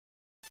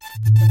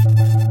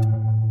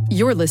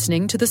You're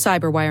listening to the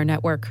Cyberwire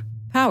Network,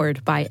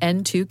 powered by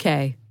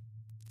N2K.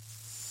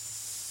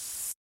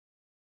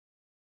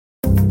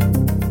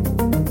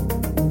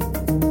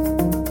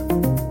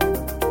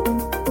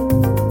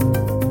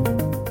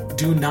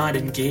 Do not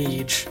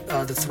engage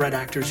the threat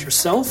actors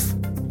yourself.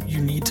 You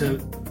need to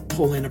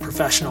pull in a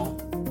professional.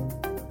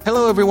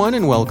 Hello, everyone,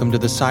 and welcome to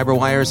the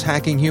CyberWire's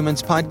Hacking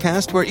Humans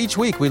podcast, where each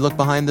week we look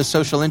behind the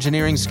social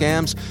engineering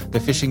scams, the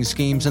phishing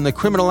schemes, and the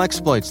criminal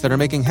exploits that are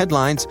making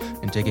headlines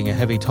and taking a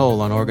heavy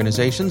toll on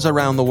organizations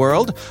around the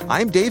world.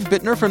 I'm Dave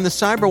Bittner from the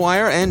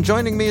CyberWire, and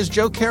joining me is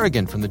Joe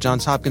Kerrigan from the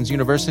Johns Hopkins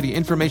University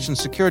Information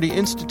Security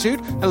Institute.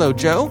 Hello,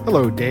 Joe.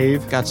 Hello,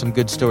 Dave. Got some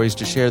good stories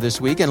to share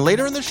this week, and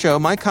later in the show,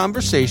 my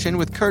conversation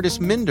with Curtis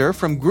Minder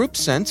from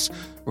GroupSense.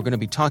 We're going to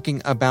be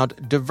talking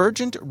about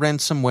divergent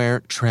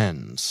ransomware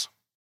trends.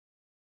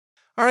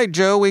 All right,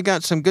 Joe, we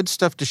got some good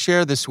stuff to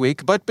share this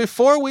week, but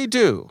before we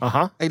do,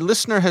 a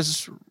listener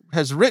has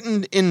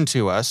written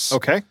into us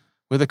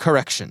with a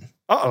correction.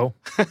 Uh-oh.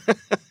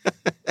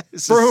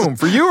 For whom?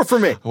 For you or for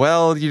me?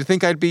 Well, you'd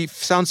think I'd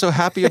sound so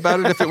happy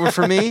about it if it were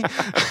for me?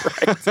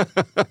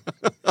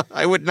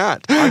 I would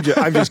not.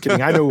 I'm just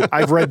kidding. I know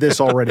I've read this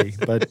already,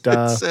 but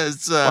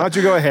says, why don't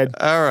you go ahead?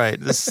 All right.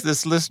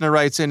 This listener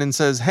writes in and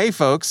says, "Hey,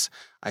 folks,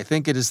 I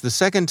think it is the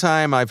second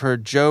time I've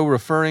heard Joe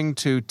referring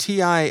to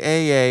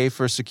TIAA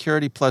for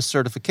Security Plus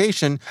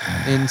certification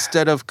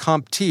instead of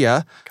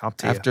CompTIA.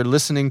 After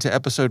listening to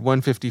episode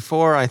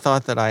 154, I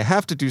thought that I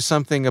have to do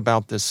something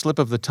about this slip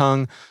of the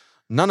tongue.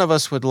 None of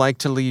us would like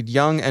to lead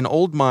young and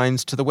old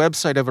minds to the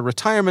website of a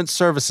retirement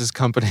services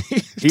company.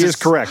 He is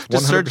correct. 100% to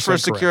search for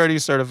correct. security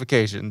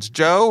certifications.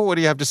 Joe, what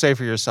do you have to say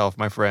for yourself,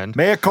 my friend?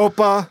 Mea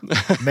culpa.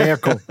 Mea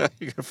culpa.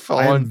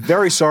 I am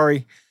very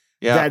sorry.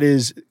 Yeah. That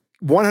is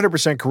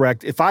 100%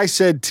 correct. If I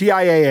said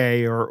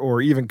TIAA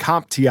or even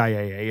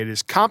CompTIAA, it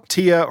is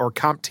CompTIA or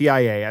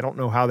CompTIA. I don't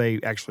know how they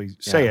actually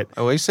say it.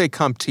 Oh, we say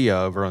CompTIA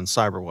over on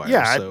CyberWire.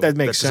 Yeah, so that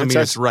makes sense.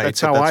 It's right.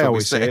 That's how I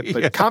always say it.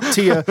 But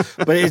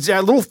CompTIA, but it's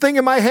a little thing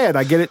in my head.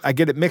 I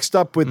get it mixed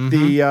up with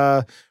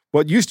the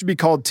what used to be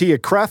called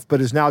TIA-CREF,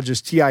 but is now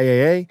just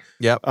TIAA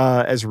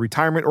as a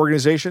retirement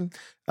organization.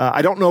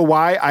 I don't know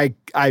why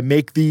I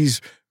make these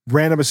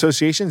random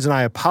associations, and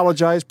I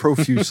apologize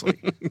profusely.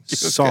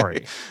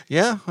 Sorry.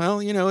 Yeah,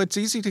 well, it's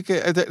easy to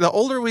get. The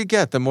older we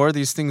get, the more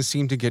these things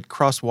seem to get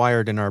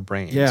cross-wired in our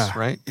brains,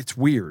 right? It's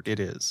weird.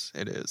 It is.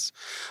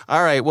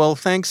 All right, well,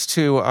 thanks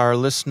to our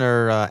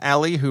listener,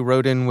 Allie, who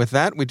wrote in with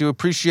that. We do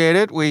appreciate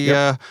it.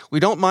 We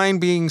don't mind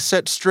being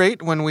set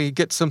straight when we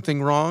get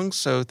something wrong,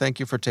 so thank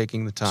you for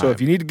taking the time. So if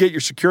you need to get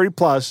your Security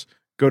Plus,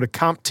 go to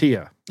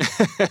CompTIA.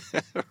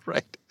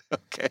 Right,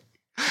 okay.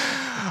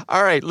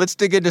 All right, let's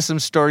dig into some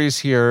stories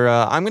here.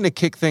 I'm going to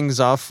kick things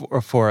off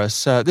for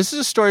us. This is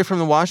a story from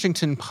the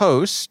Washington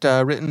Post,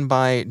 written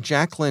by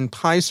Jacqueline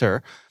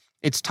Pizer.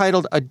 It's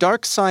titled, "A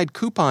Dark Side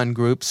Coupon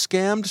Group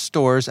Scammed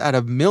Stores Out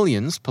of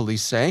Millions,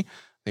 Police Say.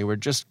 They Were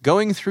Just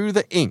Going Through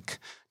the Ink."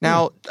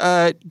 Now,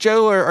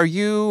 Joe, are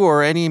you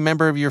or any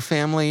member of your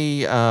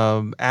family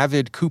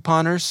avid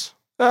couponers?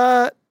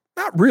 Not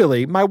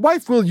really. My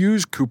wife will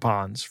use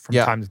coupons from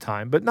time to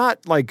time, but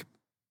not like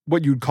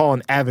what you'd call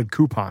an avid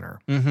couponer.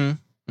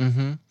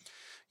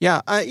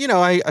 Yeah,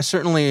 I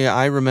certainly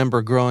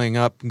remember growing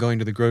up and going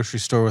to the grocery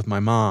store with my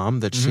mom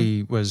that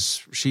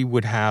she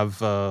would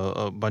have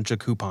a bunch of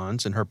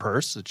coupons in her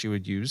purse that she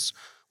would use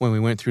when we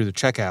went through the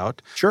checkout.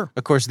 Sure.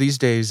 Of course, these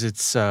days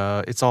it's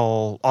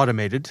all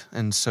automated,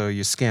 and so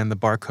you scan the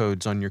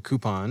barcodes on your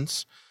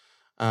coupons.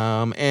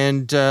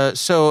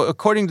 So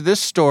according to this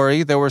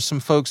story, there were some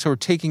folks who were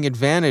taking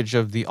advantage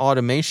of the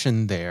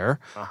automation there.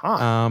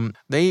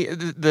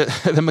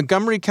 The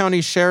Montgomery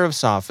County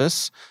Sheriff's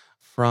Office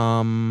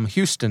from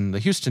Houston, the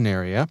Houston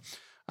area,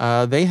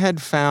 they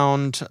had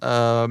found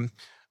some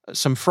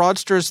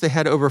fraudsters. They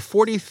had over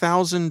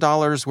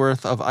 $40,000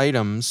 worth of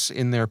items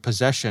in their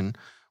possession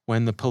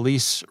when the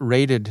police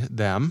raided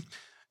them.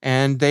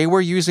 And they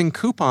were using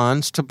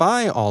coupons to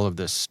buy all of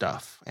this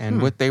stuff.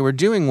 And what they were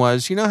doing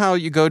was, you know how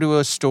you go to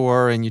a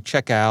store and you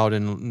check out,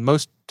 and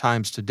most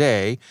times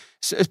today,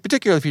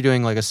 particularly if you're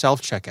doing like a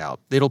self-checkout,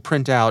 it'll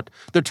print out,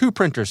 there are two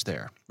printers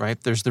there,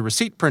 right? There's the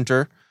receipt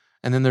printer,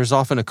 and then there's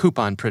often a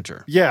coupon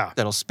printer. Yeah.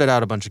 That'll spit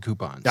out a bunch of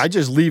coupons. I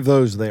just leave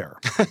those there.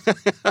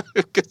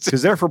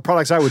 Because they're for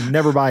products I would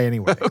never buy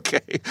anyway.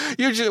 Okay.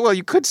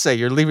 You could say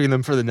you're leaving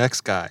them for the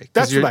next guy.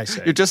 That's what I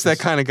say. You're just that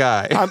kind of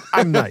guy.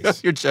 I'm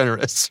nice. You're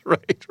generous.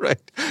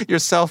 Right. You're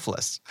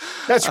selfless.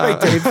 That's right,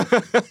 Dave.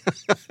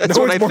 That's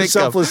no what one's more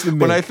selfless than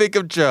me. When I think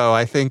of Joe,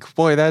 I think,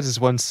 boy, that is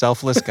one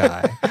selfless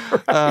guy.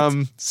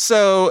 Right.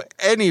 So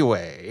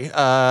anyway,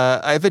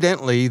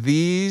 evidently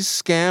these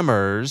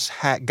scammers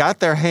got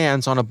their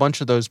hands on a bunch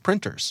of those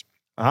printers.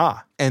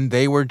 And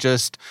they were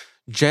just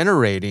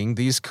generating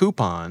these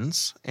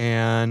coupons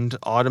and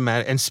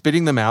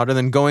spitting them out and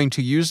then going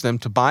to use them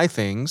to buy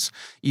things,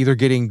 either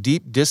getting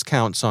deep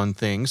discounts on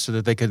things so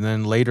that they can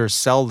then later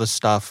sell the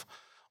stuff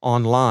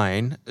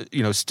online,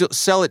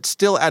 sell it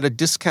still at a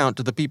discount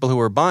to the people who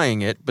are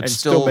buying it, but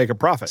still make a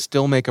profit.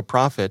 Still make a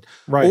profit.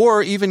 Right.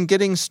 Or even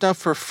getting stuff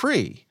for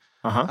free.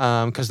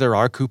 because there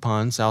are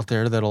coupons out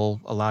there that'll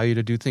allow you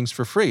to do things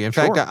for free. In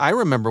fact, I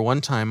remember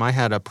one time I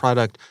had a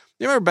product.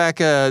 You remember back,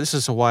 this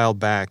is a while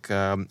back,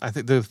 I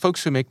think the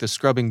folks who make the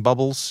scrubbing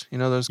bubbles, you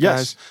know those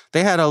guys?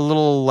 They had a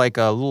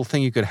little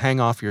thing you could hang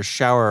off your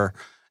shower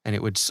and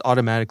it would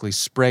automatically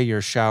spray your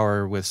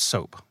shower with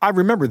soap. I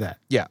remember that.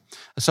 Yeah.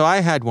 So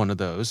I had one of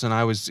those and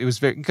it was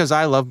very, because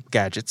I love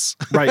gadgets.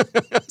 Right.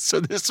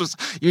 So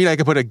you mean I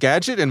could put a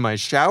gadget in my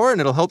shower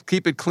and it'll help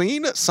keep it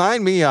clean?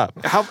 Sign me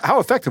up. How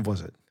effective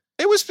was it?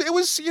 It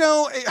was,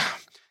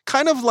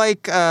 kind of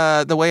like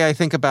the way I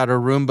think about a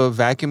Roomba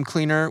vacuum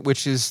cleaner,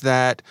 which is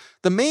that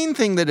the main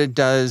thing that it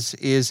does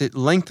is it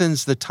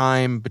lengthens the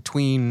time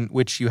between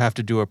which you have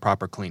to do a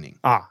proper cleaning.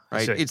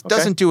 Right? It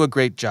doesn't do a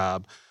great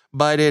job,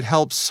 but it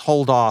helps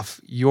hold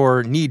off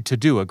your need to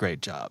do a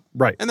great job.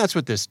 Right. And that's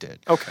what this did.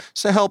 Okay.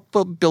 So help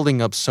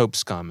building up soap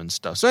scum and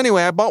stuff. So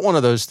anyway, I bought one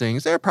of those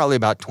things. They're probably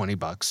about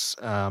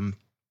 $20.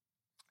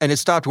 And it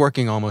stopped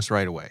working almost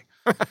right away.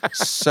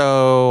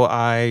 So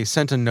I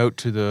sent a note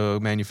to the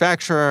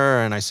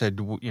manufacturer and I said,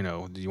 do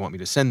you want me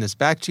to send this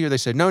back to you? They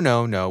said,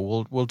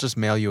 no, we'll just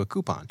mail you a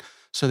coupon.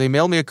 So they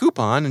mailed me a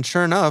coupon, and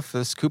sure enough,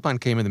 this coupon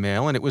came in the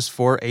mail, and it was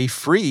for a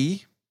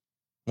free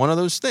one of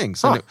those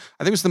things. And I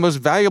think it was the most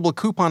valuable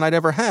coupon I'd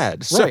ever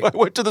had. So I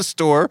went to the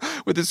store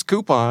with this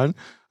coupon,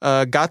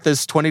 got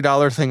this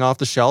 $20 thing off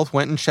the shelf,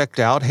 went and checked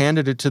out,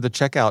 handed it to the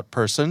checkout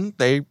person.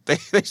 They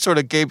sort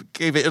of gave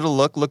it a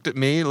look, looked at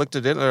me, looked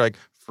at it, and they're like,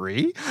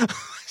 free?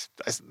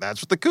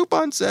 That's what the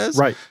coupon says.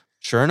 Right.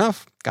 Sure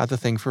enough, got the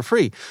thing for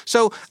free.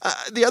 So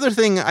the other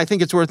thing I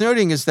think it's worth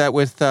noting is that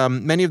with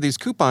many of these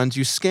coupons,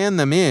 you scan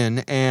them in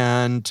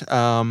and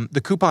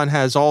the coupon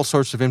has all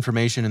sorts of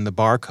information in the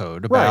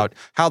barcode about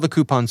how the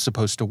coupon's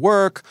supposed to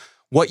work,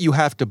 what you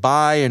have to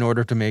buy in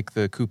order to make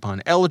the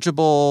coupon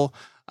eligible,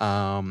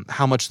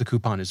 how much the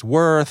coupon is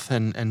worth,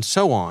 and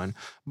so on.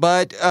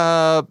 But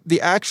the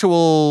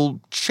actual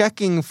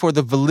checking for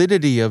the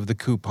validity of the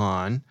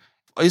coupon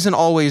isn't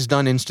always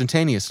done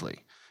instantaneously.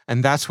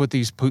 And that's what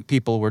these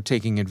people were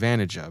taking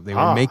advantage of. They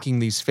were making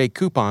these fake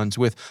coupons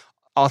with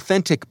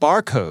authentic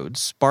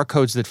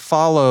barcodes that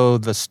follow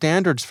the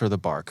standards for the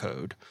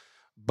barcode,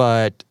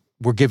 but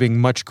were giving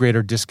much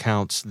greater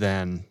discounts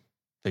than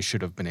they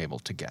should have been able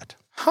to get.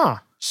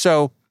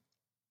 So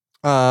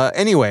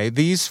anyway,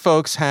 these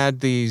folks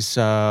had these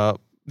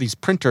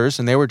printers,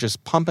 and they were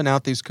just pumping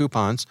out these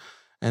coupons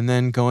and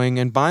then going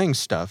and buying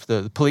stuff.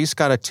 The police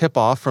got a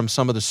tip-off from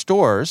some of the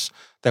stores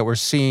that were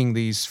seeing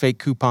these fake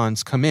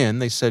coupons come in.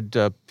 They said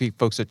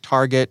folks at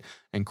Target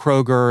and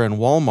Kroger and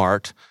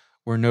Walmart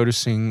were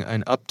noticing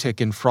an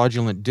uptick in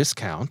fraudulent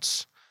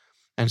discounts.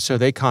 And so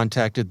they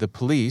contacted the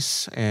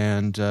police,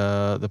 and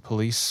the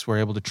police were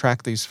able to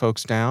track these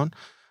folks down.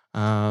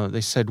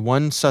 They said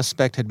one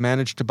suspect had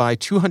managed to buy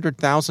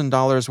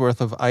 $200,000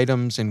 worth of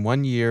items in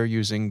 1 year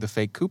using the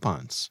fake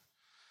coupons.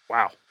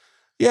 Wow.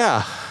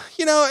 Yeah.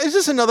 It's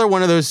just another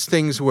one of those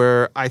things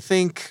where I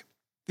think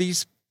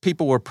these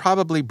people were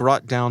probably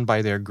brought down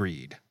by their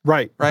greed.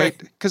 Right?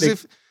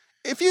 Because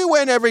if you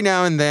went every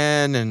now and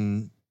then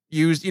and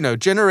used,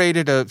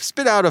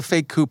 spit out a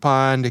fake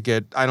coupon to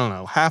get, I don't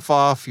know, half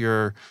off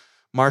your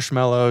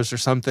marshmallows or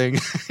something,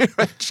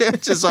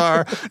 chances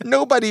are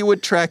nobody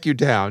would track you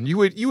down. You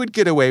would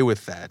get away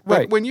with that.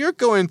 But when you're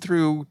going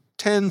through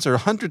tens or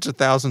hundreds of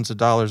thousands of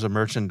dollars of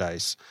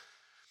merchandise,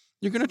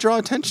 you're going to draw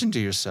attention to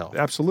yourself.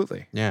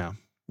 Absolutely. Yeah.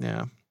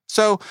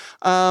 So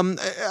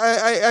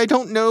I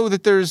don't know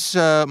that there's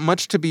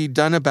much to be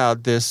done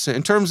about this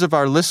in terms of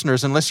our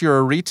listeners, unless you're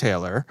a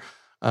retailer,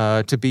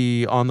 to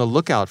be on the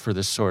lookout for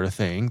this sort of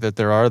thing, that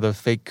there are the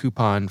fake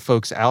coupon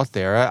folks out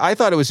there. I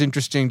thought it was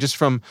interesting just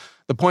from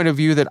the point of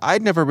view that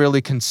I'd never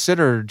really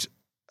considered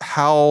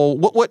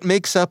what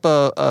makes up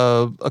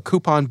a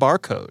coupon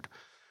barcode.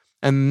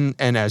 And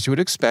as you would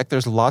expect,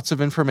 there's lots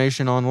of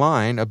information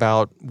online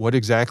about what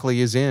exactly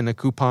is in a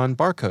coupon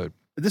barcode.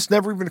 This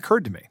never even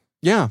occurred to me.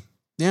 Yeah.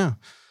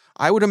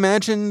 I would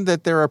imagine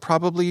that there are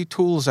probably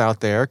tools out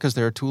there, because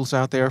there are tools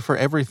out there for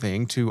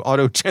everything, to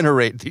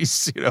auto-generate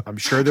these, I'm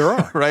sure there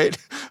are. Right?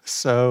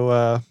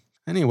 So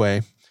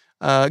anyway,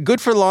 good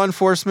for law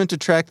enforcement to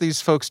track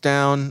these folks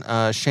down.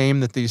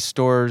 Shame that these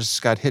stores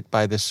got hit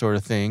by this sort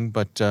of thing,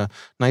 but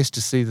nice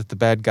to see that the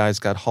bad guys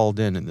got hauled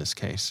in this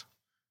case.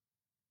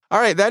 All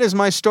right, that is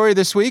my story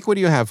this week. What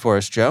do you have for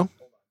us, Joe?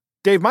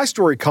 Dave, my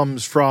story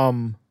comes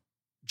from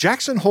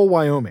Jackson Hole,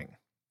 Wyoming.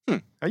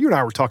 Now, you and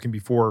I were talking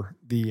before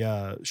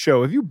the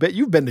show. You've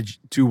been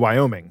to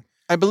Wyoming?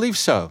 I believe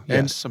so.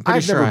 Yes, I'm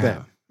pretty sure I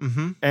have.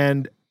 Mm-hmm.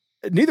 And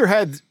neither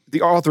had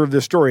the author of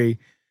this story,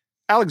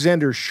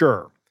 Alexander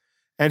Schur.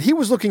 And he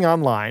was looking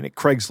online at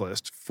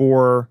Craigslist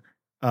for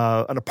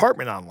an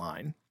apartment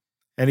online.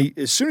 And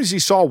as soon as he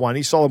saw one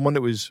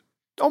that was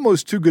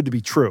almost too good to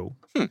be true.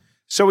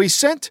 So he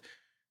sent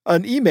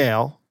an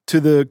email to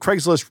the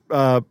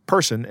Craigslist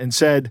person and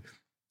said,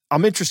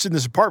 I'm interested in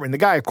this apartment. The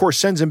guy, of course,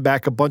 sends him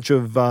back a bunch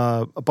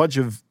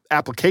of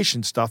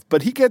application stuff,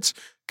 but he gets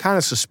kind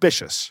of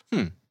suspicious,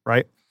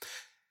 right?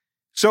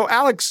 So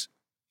Alex,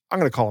 I'm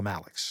going to call him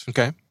Alex.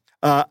 Okay.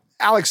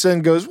 Alex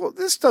then goes, well,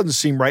 this doesn't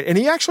seem right. And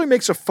he actually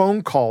makes a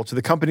phone call to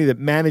the company that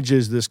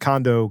manages this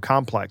condo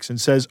complex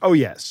and says, oh,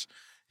 yes.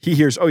 He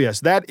hears, oh,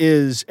 yes, that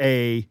is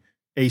a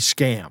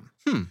scam.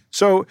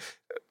 So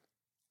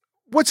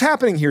what's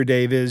happening here,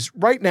 Dave, is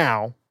right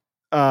now,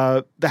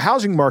 the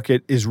housing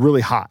market is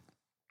really hot.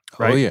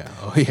 Right?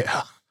 Oh,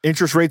 yeah.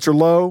 Interest rates are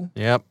low.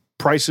 Yep.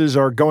 Prices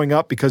are going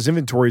up because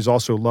inventory is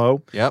also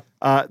low. Yep.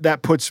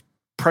 That puts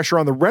pressure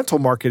on the rental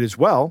market as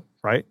well,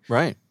 right?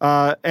 Right.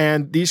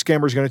 And these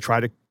scammers are going to try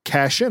to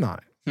cash in on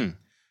it.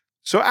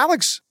 So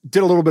Alex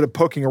did a little bit of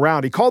poking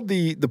around. He called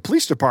the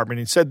police department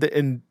and said that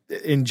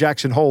in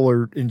Jackson Hole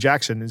or in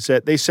Jackson, and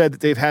said that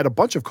they've had a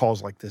bunch of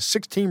calls like this,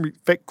 16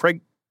 fake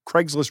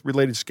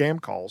Craigslist-related scam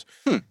calls,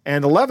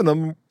 and 11 of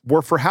them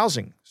were for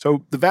housing.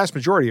 So the vast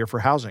majority are for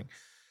housing.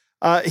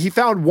 He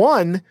found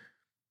one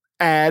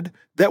ad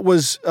that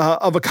was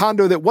of a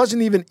condo that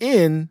wasn't even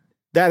in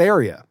that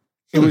area.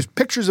 It was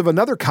pictures of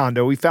another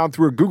condo he found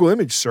through a Google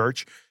image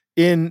search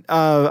in,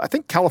 I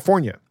think,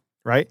 California,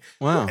 right?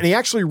 Wow. And he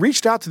actually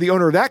reached out to the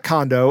owner of that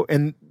condo,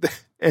 and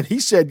he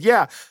said,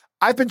 yeah,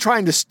 I've been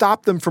trying to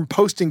stop them from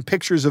posting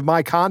pictures of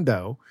my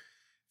condo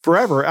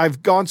forever.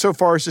 I've gone so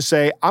far as to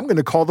say, I'm going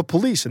to call the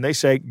police. And they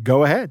say,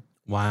 go ahead.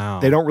 Wow.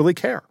 They don't really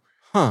care.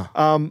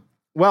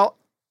 Well,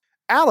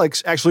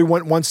 Alex actually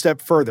went one step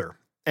further,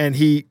 and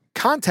he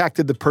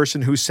contacted the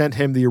person who sent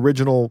him the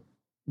original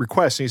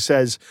request. And he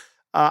says,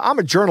 I'm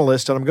a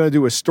journalist and I'm going to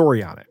do a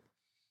story on it.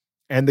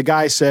 And the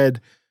guy said,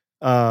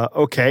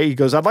 okay. He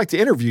goes, I'd like to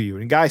interview you.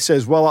 And the guy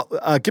says, well,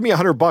 give me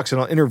 $100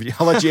 and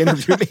I'll let you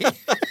interview me.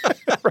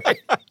 Right.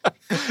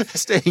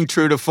 Staying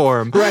true to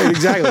form. Right,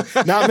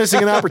 exactly. Not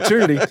missing an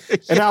opportunity.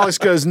 And Alex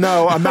goes,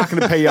 no, I'm not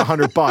going to pay you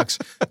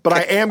 $100, but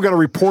I am going to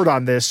report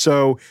on this.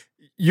 So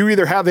you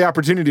either have the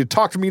opportunity to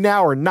talk to me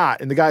now or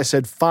not. And the guy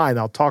said, fine,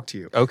 I'll talk to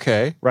you.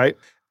 Okay. Right.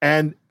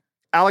 And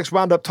Alex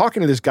wound up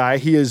talking to this guy.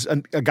 He is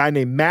a guy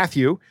named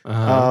Matthew,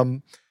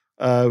 who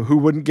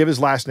wouldn't give his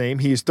last name.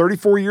 He is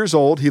 34 years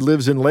old. He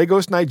lives in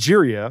Lagos,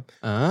 Nigeria.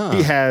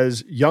 He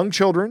has young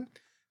children.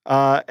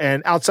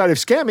 And outside of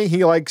scamming,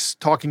 he likes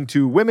talking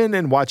to women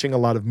and watching a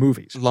lot of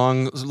movies.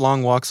 Long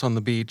walks on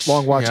the beach.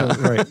 Long walks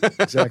on, right,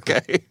 exactly.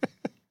 Okay.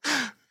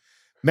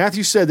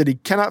 Matthew said that he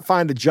cannot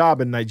find a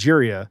job in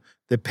Nigeria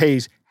that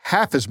pays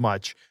half as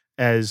much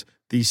as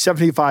the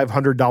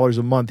 $7,500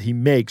 a month he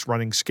makes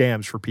running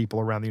scams for people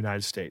around the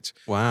United States.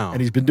 Wow. And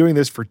he's been doing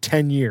this for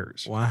 10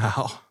 years.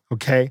 Wow.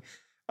 Okay.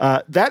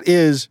 That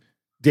is,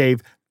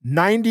 Dave,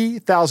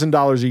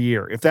 $90,000 a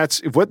year.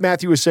 If what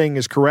Matthew is saying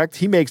is correct,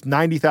 he makes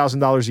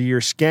 $90,000 a year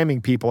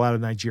scamming people out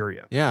of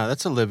Nigeria. Yeah,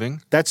 that's a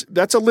living. That's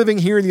a living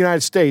here in the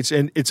United States,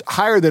 and it's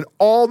higher than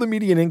all the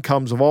median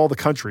incomes of all the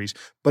countries.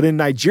 But in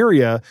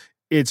Nigeria,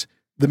 the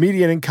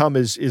median income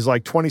is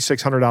like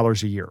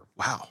 $2,600 a year.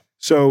 Wow.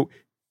 So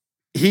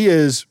he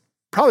is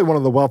probably one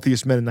of the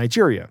wealthiest men in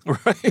Nigeria.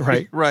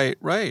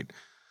 Right.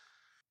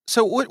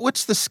 So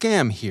what's the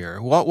scam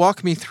here?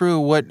 Walk me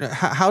through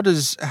how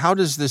does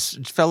this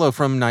fellow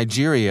from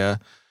Nigeria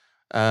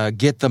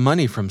get the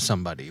money from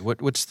somebody?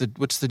 What's the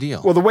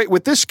deal? Well, the way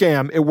with this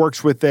scam, it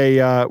works with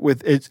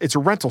it's a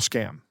rental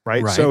scam,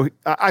 right? So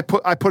I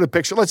put a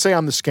picture. Let's say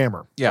I'm the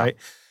scammer, right?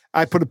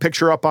 I put a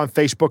picture up on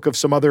Facebook of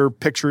some other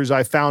pictures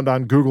I found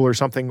on Google or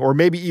something, or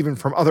maybe even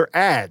from other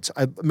ads.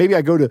 Maybe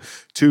I go to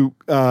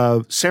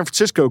San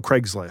Francisco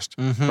Craigslist,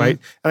 right?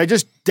 And I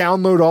just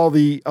download all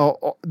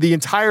the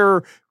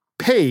entire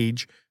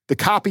page, the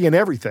copy and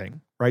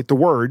everything, right? The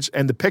words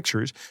and the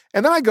pictures.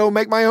 And then I go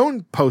make my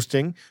own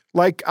posting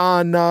like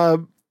on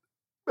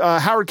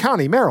Howard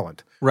County,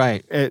 Maryland,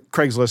 right, at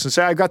Craigslist, and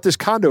say, I've got this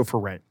condo for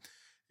rent.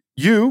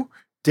 You,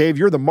 Dave,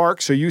 you're the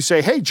mark. So you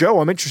say, hey, Joe,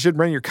 I'm interested in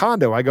renting your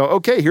condo. I go,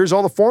 okay, here's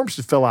all the forms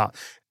to fill out.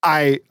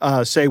 I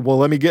say, well,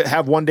 let me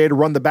have one day to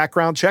run the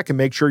background check and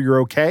make sure you're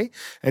okay.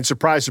 And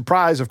surprise,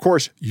 surprise, of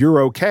course, you're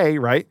okay,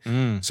 right?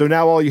 So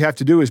now all you have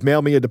to do is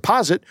mail me a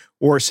deposit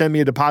or send me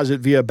a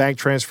deposit via bank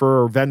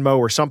transfer or Venmo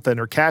or something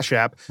or Cash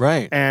App.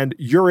 Right. And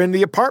you're in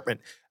the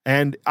apartment.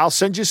 And I'll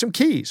send you some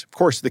keys. Of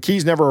course, the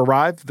keys never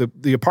arrive.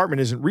 The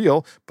apartment isn't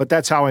real, but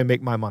that's how I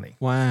make my money.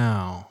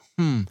 Wow.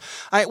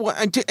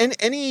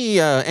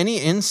 Any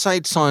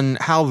insights on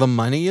how the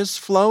money is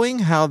flowing,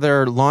 how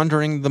they're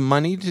laundering the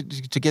money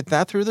to get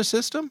that through the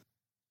system?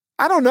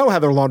 I don't know how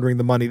they're laundering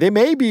the money. They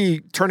may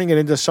be turning it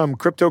into some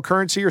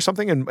cryptocurrency or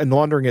something and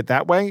laundering it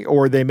that way,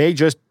 or there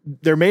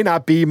may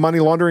not be money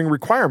laundering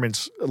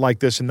requirements like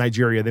this in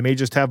Nigeria. They may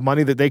just have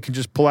money that they can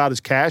just pull out as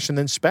cash and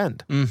then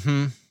spend.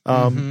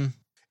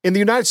 In the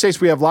United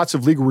States, we have lots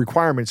of legal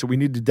requirements that we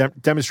need to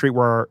demonstrate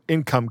where our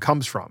income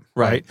comes from,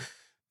 right?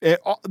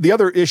 The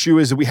other issue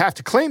is that we have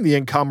to claim the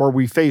income or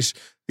we face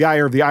the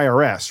ire of the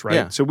IRS, right?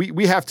 Yeah. So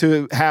we have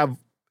to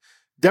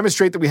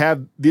demonstrate that we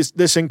have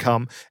this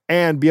income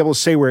and be able to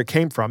say where it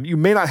came from. You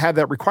may not have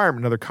that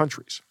requirement in other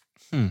countries.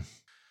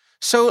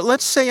 So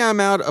let's say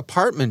I'm out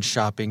apartment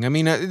shopping. I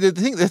mean,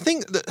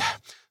 the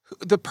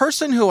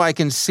person who I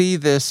can see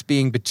this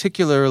being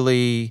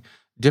particularly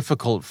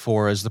difficult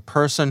for is the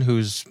person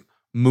who's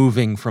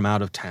moving from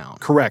out of town.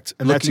 Correct.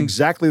 And that's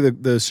exactly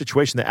the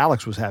situation that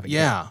Alex was having.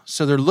 Yeah.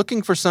 So they're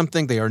looking for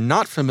something. They are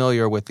not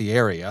familiar with the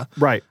area.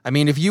 Right. I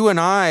mean, if you and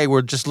I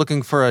were just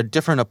looking for a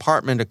different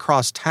apartment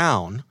across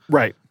town.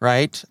 Right.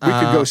 Right. We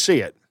could go see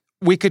it.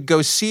 We could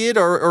go see it,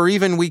 or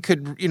even we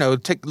could,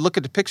 take look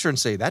at the picture and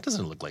say, that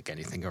doesn't look like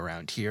anything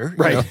around here.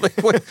 Right.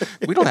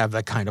 We don't have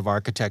that kind of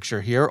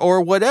architecture here,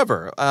 or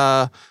whatever.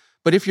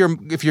 But if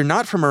you're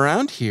not from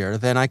around here,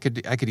 then I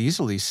could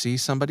easily see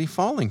somebody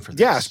falling for this.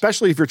 Yeah,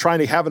 especially if you're trying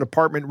to have an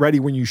apartment ready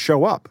when you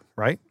show up,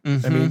 right?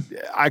 Mm-hmm. I mean,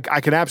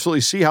 I can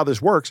absolutely see how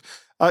this works.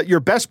 Your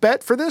best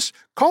bet for this,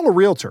 call a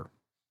realtor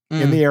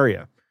in the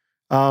area.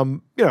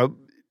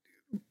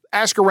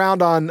 Ask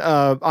around on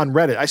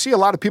Reddit. I see a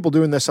lot of people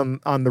doing this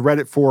on the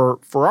Reddit for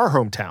our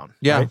hometown.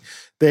 Yeah. Right?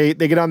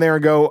 They get on there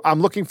and go,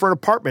 I'm looking for an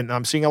apartment, and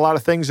I'm seeing a lot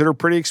of things that are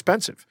pretty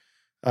expensive.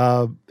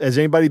 Has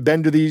anybody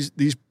been to these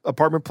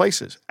apartment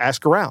places?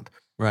 Ask around.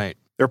 Right.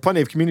 There are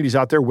plenty of communities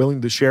out there willing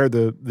to share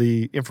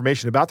the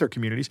information about their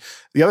communities.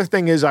 The other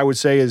thing I would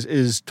say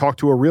is talk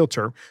to a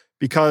realtor,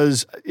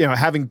 because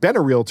having been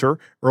a realtor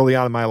early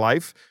on in my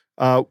life,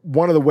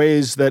 one of the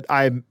ways that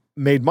I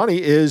made money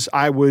is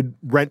I would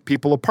rent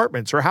people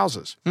apartments or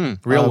houses.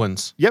 Real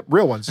ones. Yep,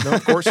 real ones. No,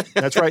 of course,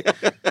 that's right.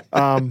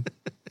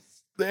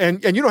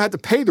 And you don't have to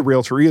pay the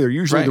realtor either.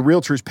 Usually, the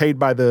realtor is paid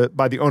by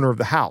the owner of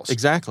the house.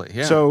 Exactly.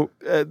 Yeah. So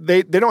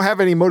they don't have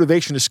any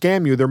motivation to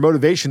scam you. Their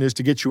motivation is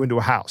to get you into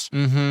a house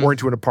or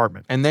into an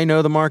apartment. And they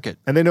know the market.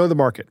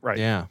 Right?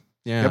 Yeah.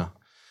 Yeah. Yep.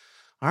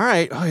 All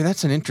right. Oh,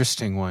 that's an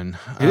interesting one.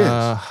 It is.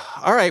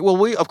 All right. Well,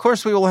 we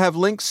will have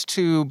links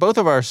to both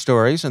of our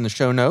stories in the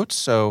show notes,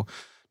 so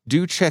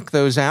do check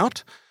those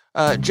out.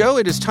 Joe,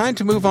 it is time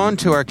to move on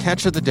to our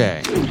catch of the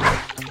day.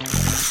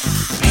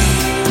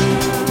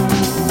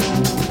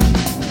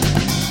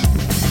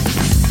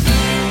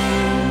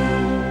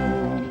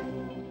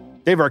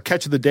 Dave, our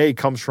catch of the day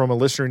comes from a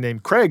listener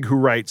named Craig, who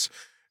writes,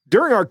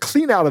 during our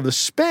clean out of the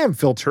spam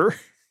filter,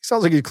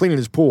 sounds like he's cleaning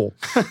his pool.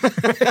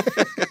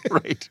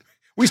 Right.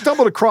 We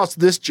stumbled across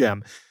this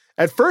gem.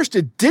 At first,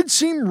 it did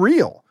seem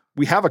real.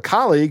 We have a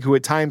colleague who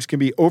at times can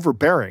be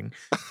overbearing,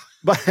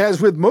 but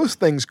as with most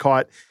things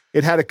caught,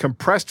 it had a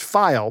compressed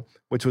file,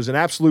 which was an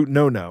absolute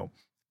no-no.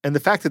 And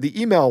the fact that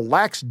the email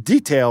lacks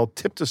detail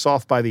tipped us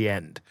off by the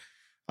end.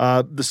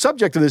 The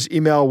subject of this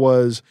email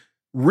was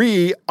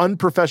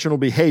unprofessional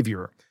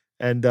behavior.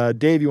 And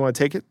Dave, you want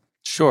to take it?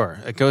 Sure.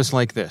 It goes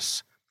like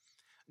this.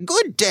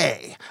 Good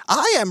day.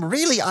 I am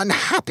really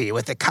unhappy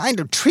with the kind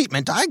of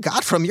treatment I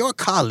got from your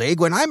colleague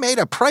when I made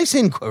a price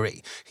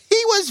inquiry.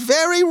 He was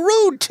very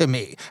rude to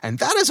me, and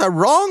that is a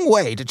wrong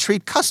way to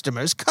treat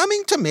customers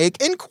coming to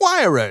make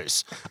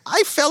inquirers.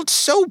 I felt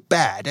so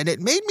bad, and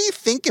it made me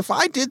think if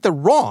I did the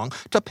wrong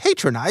to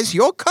patronize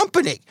your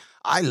company.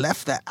 I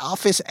left the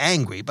office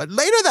angry, but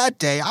later that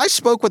day I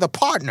spoke with a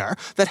partner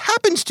that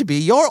happens to be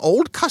your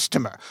old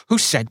customer who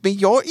sent me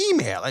your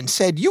email and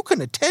said you can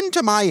attend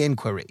to my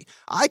inquiry.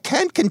 I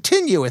can't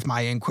continue with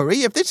my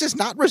inquiry if this is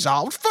not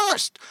resolved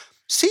first.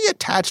 See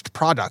attached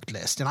product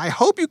list, and I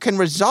hope you can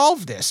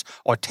resolve this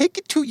or take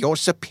it to your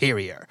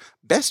superior.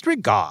 Best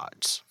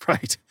regards.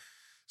 Right.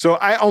 So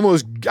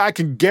I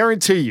can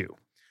guarantee you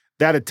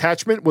that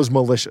attachment was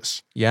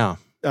malicious. Yeah.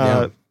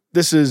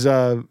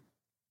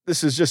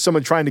 This is just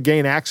someone trying to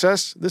gain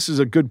access. This is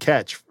a good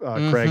catch,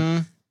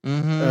 Craig.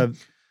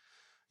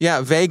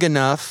 Mm-hmm. Vague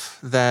enough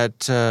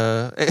that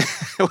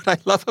what I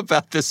love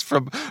about this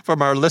from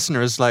our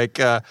listeners, like,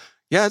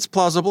 it's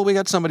plausible. We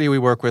got somebody we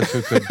work with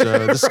who could.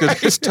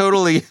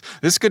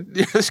 This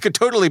could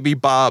totally be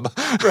Bob.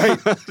 Right.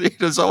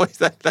 There's always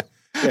that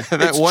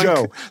it's one.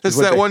 Joe. That's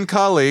that one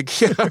colleague.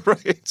 Yeah.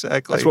 Right.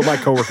 Exactly. That's what my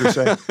coworkers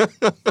say.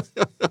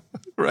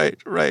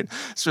 Right.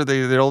 So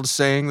the old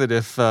saying that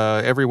if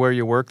everywhere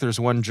you work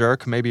there's one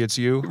jerk, maybe it's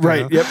you.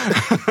 Right, Yep.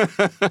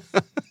 Yep.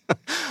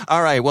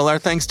 All right. Well, our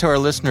thanks to our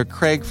listener,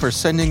 Craig, for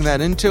sending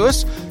that in to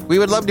us. We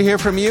would love to hear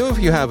from you. If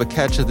you have a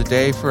catch of the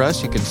day for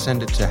us, you can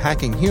send it to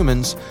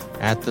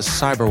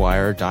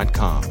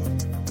hackinghumans@thecyberwire.com.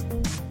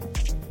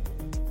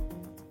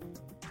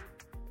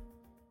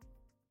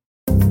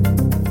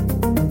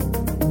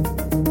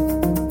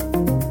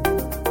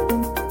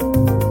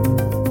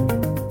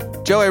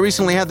 Joe, I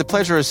recently had the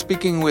pleasure of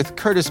speaking with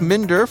Curtis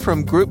Minder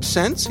from Group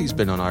Sense. He's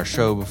been on our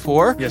show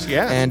before. Yes, he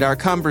has. And our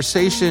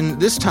conversation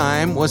this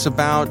time was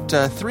about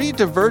 3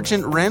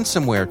 divergent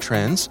ransomware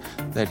trends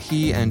that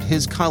he and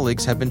his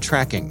colleagues have been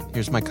tracking.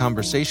 Here's my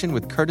conversation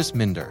with Curtis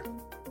Minder.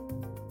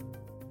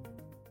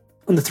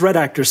 On the threat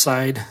actor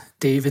side,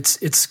 Dave,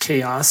 it's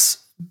chaos.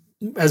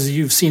 As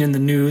you've seen in the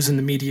news and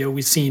the media,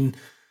 we've seen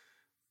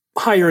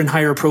higher and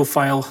higher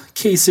profile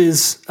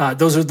cases.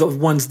 Those are the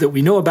ones that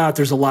we know about.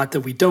 There's a lot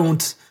that we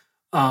don't.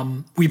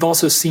 We've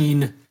also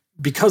seen,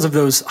 because of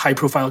those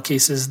high-profile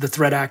cases, the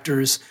threat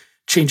actors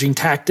changing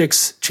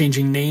tactics,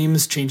 changing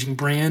names, changing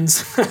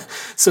brands.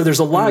 So there's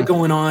a lot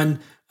going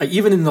on.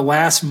 Even in the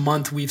last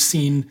month, we've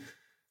seen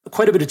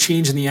quite a bit of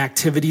change in the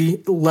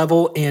activity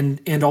level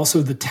and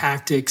also the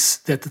tactics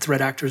that the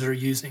threat actors are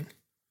using.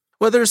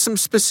 Well, there's some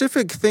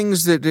specific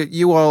things that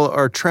you all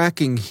are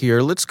tracking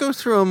here. Let's go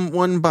through them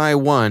one by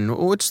one.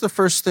 What's the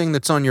first thing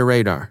that's on your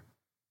radar?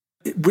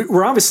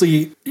 We're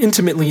obviously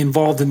intimately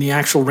involved in the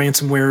actual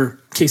ransomware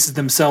cases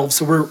themselves.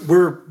 So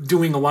we're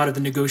doing a lot of the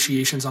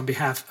negotiations on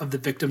behalf of the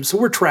victims. So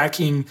we're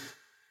tracking,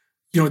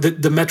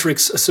 the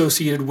metrics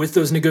associated with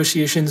those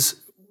negotiations,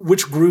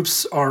 which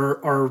groups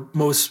are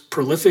most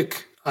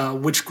prolific,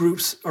 which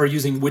groups are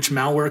using which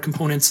malware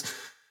components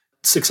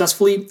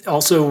successfully,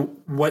 also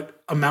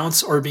what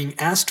amounts are being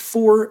asked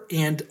for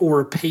and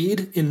or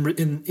paid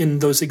in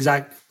those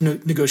exact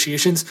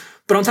negotiations.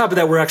 But on top of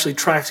that, we're actually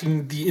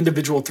tracking the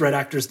individual threat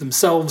actors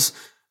themselves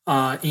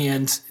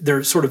and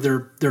their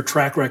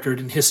track record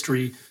and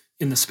history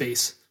in the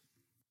space.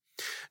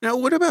 Now,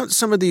 what about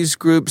some of these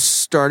groups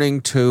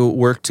starting to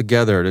work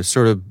together to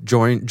sort of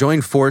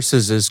join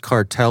forces as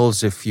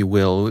cartels, if you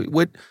will?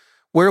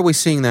 Where are we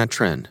seeing that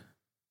trend?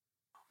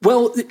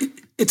 Well,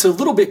 it's a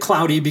little bit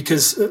cloudy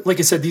because, like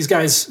I said, these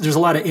guys, there's a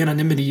lot of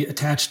anonymity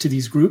attached to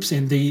these groups,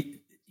 and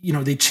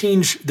they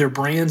change their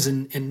brands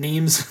and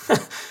names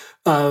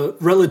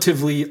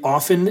relatively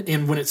often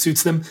and when it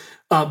suits them.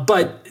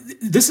 But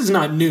this is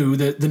not new,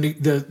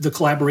 the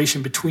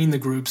collaboration between the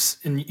groups,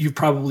 and you've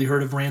probably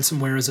heard of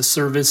ransomware as a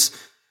service.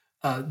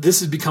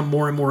 This has become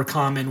more and more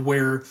common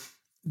where,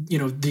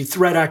 the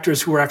threat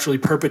actors who are actually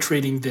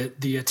perpetrating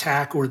the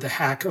attack or the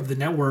hack of the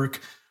network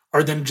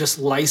are then just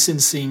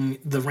licensing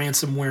the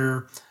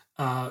ransomware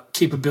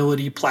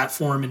capability,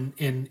 platform,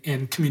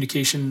 and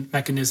communication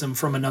mechanism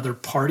from another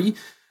party.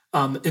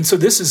 And so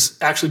this has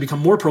actually become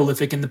more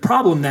prolific. And the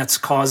problem that's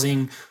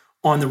causing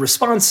on the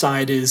response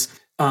side is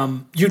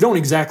you don't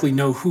exactly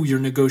know who you're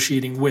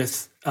negotiating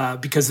with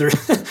because they're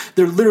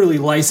they're literally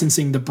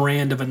licensing the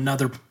brand of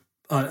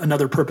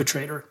another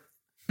perpetrator.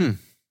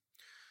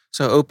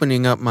 So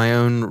opening up my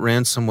own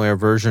ransomware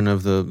version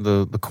of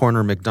the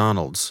corner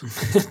McDonald's.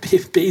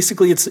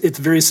 Basically, it's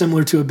very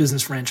similar to a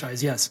business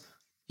franchise, yes.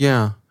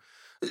 Yeah.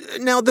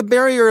 Now, the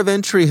barrier of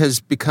entry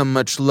has become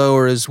much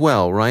lower as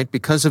well, right?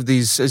 Because of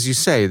these, as you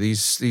say,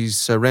 these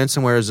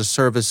ransomware as a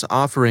service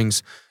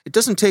offerings, it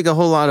doesn't take a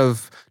whole lot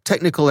of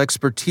technical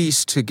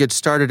expertise to get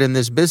started in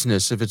this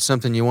business if it's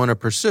something you want to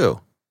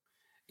pursue.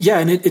 Yeah,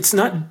 and it's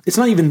not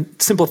even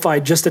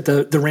simplified just at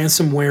the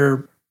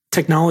ransomware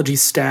technology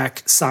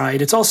stack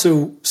side. It's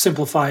also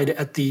simplified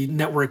at the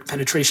network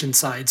penetration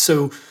side.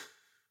 So,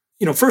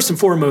 first and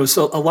foremost,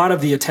 a lot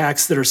of the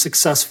attacks that are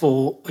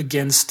successful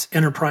against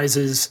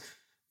enterprises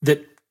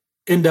that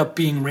end up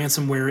being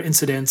ransomware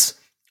incidents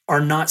are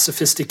not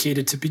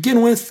sophisticated to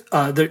begin with.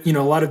 A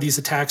lot of these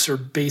attacks are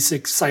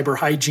basic cyber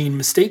hygiene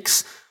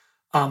mistakes.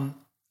 On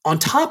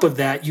top of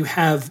that, you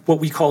have what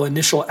we call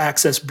initial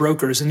access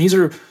brokers, and these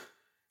are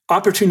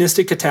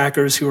opportunistic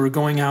attackers who are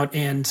going out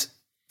and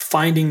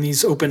finding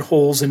these open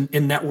holes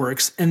in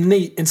networks. And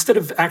they, instead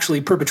of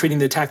actually perpetrating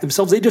the attack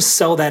themselves, they just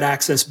sell that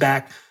access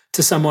back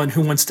to someone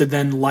who wants to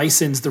then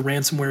license the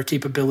ransomware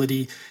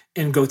capability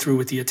and go through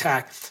with the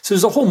attack. So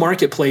there's a whole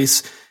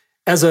marketplace.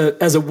 As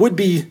a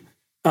would-be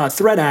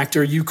threat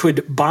actor, you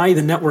could buy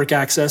the network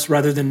access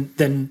rather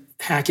than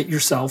hack it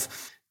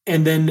yourself,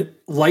 and then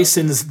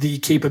license the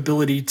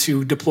capability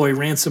to deploy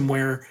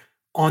ransomware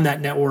on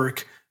that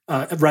network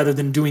rather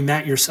than doing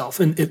that yourself.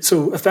 And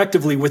so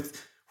effectively with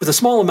a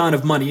small amount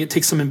of money, it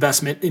takes some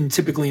investment, and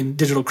typically in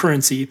digital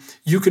currency,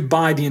 you could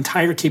buy the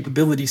entire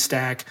capability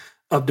stack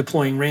of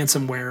deploying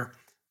ransomware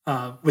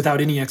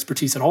without any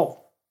expertise at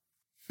all.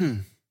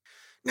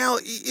 Now,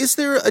 is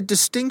there a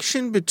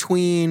distinction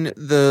between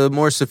the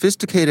more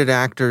sophisticated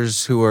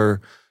actors who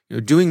are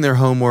doing their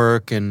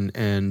homework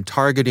and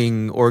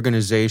targeting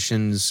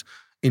organizations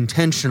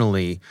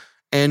intentionally,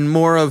 and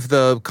more of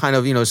the kind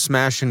of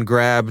smash and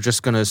grab,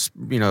 just going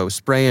to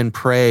spray and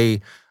pray?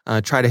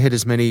 Try to hit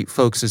as many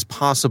folks as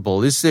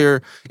possible. Is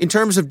there, in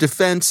terms of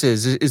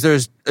defenses, is there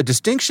a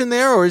distinction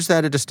there, or is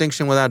that a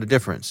distinction without a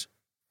difference?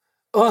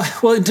 Well,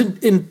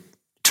 in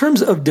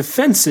terms of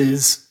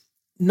defenses,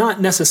 not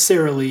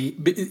necessarily.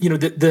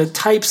 The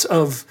types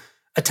of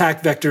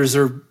attack vectors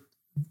are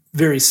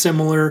very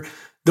similar.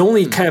 The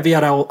only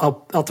caveat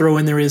I'll throw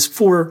in there is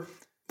for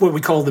what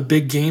we call the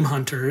big game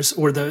hunters,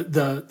 or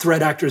the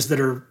threat actors that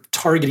are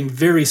targeting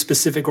very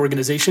specific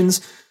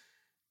organizations.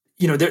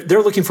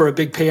 They're looking for a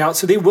big payout,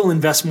 so they will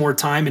invest more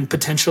time and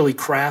potentially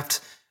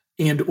craft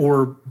and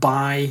or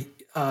buy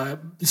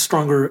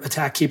stronger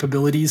attack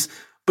capabilities.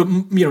 But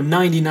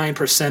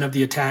 99% of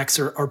the attacks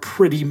are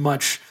pretty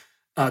much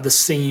the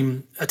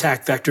same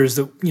attack vectors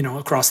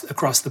that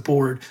across the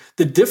board.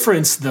 The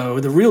difference,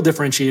 though, the real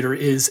differentiator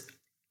is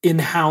in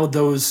how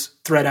those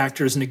threat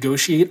actors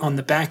negotiate on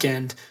the back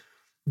end.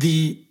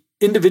 The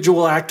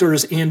individual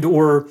actors and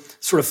or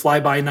sort of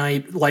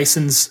fly-by-night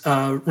license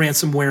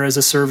ransomware as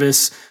a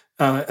service.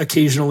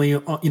 Occasionally,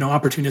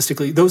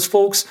 opportunistically, those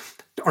folks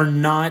are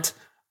not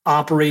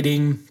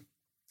operating,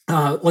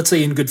 let's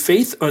say, in good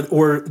faith,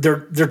 or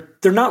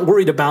they're not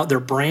worried about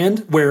their brand.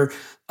 Where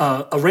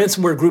a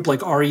ransomware group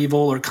like REvil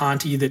or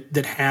Conti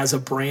that has a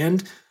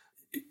brand,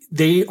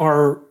 they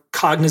are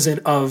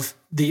cognizant of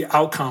the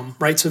outcome,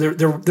 right? So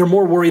they're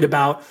more worried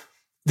about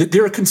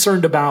they're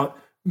concerned about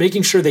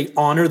making sure they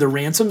honor the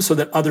ransom so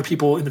that other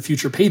people in the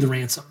future pay the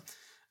ransom.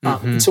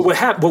 So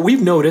what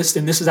we've noticed,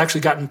 and this has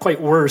actually gotten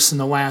quite worse in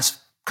the last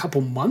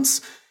couple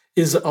months,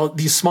 is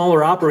these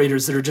smaller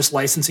operators that are just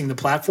licensing the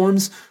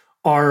platforms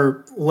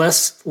are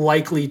less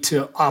likely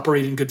to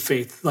operate in good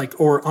faith,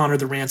 or honor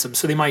the ransom.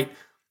 So they might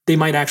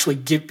actually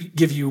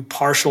give you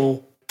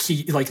partial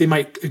key, they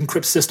might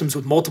encrypt systems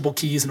with multiple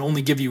keys and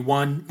only give you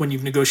one when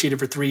you've negotiated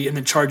for 3, and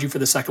then charge you for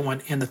the second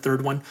one and the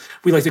third one.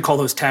 We like to call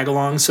those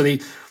tag-alongs. So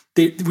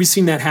we've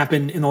seen that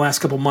happen in the last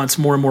couple months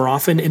more and more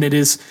often, and it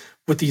is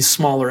with these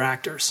smaller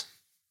actors.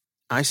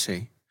 I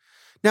see.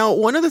 Now,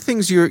 one of the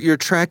things you're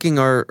tracking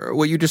are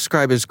what you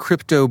describe as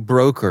crypto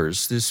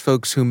brokers, these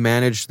folks who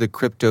manage the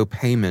crypto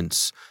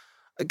payments.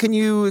 Can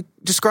you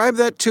describe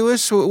that to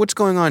us? What's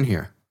going on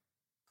here?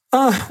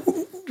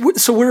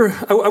 So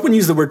I wouldn't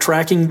use the word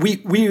tracking.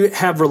 We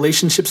have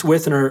relationships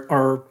with and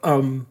are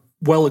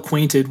well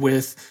acquainted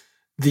with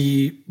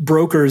the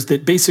brokers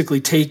that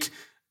basically take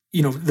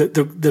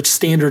the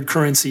standard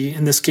currency.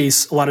 In this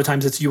case, a lot of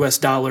times it's US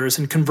dollars,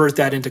 and convert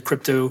that into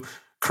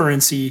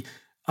cryptocurrency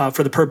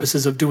for the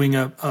purposes of doing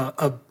a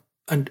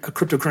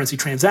cryptocurrency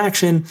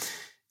transaction.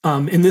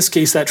 In this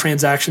case, that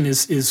transaction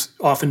is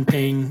often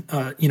paying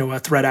a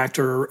threat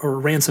actor or a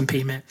ransom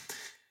payment.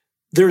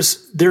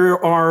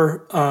 There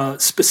are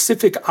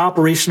specific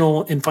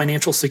operational and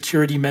financial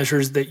security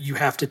measures that you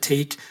have to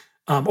take,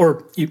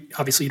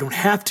 obviously you don't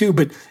have to,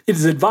 but it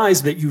is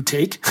advised that you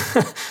take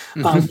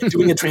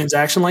doing a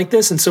transaction like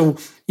this. And so,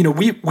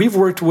 we've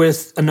worked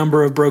with a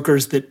number of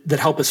brokers that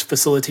help us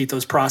facilitate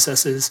those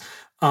processes.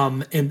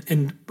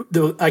 And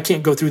though I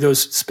can't go through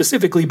those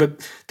specifically,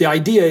 but the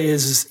idea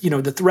is,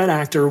 the threat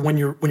actor, when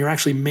you're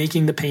actually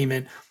making the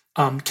payment,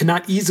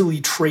 cannot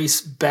easily trace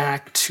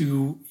back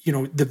to,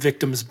 the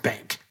victim's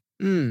bank.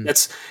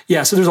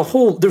 So there's a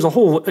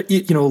whole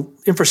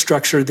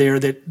infrastructure there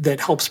that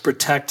helps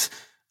protect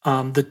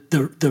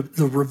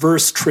the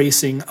reverse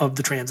tracing of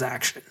the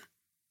transaction.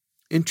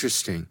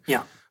 Interesting.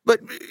 Yeah. But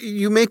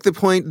you make the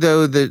point,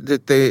 though,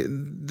 that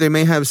they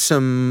may have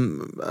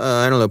some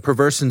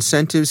perverse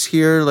incentives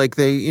here. Like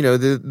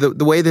the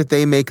way that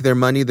they make their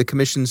money, the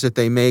commissions that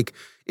they make,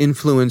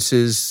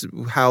 influences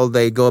how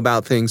they go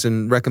about things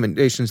and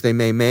recommendations they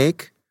may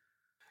make.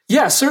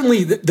 Yeah,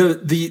 certainly.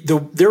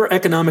 Their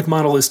economic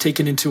model is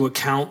taken into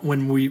account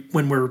when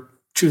we're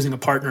choosing a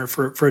partner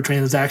for a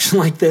transaction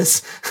like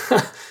this.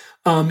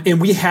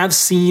 And we have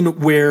seen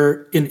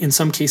where, in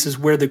some cases,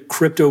 where the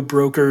crypto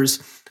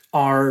brokers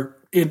are.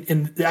 We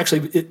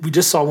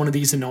just saw one of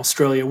these in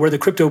Australia, where the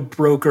crypto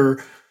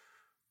broker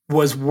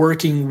was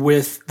working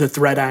with the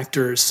threat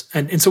actors,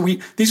 and so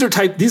these are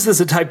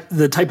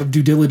the type of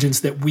due diligence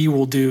that we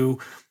will do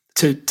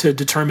to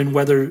determine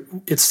whether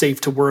it's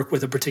safe to work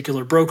with a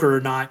particular broker or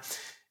not.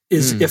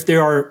 Is if they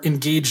are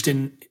engaged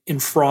in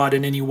fraud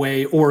in any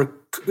way or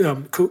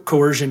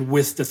coercion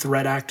with the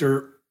threat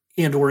actor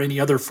and or any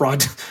other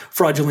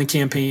fraudulent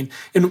campaign.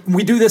 And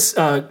we do this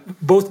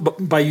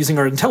both by using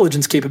our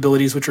intelligence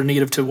capabilities, which are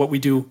native to what we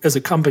do as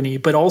a company,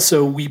 but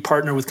also we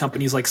partner with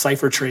companies like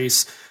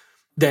CipherTrace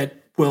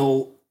that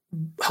will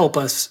help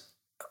us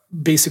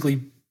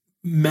basically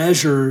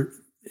measure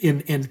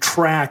and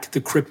track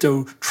the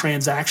crypto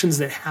transactions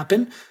that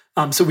happen.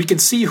 So we can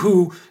see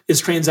who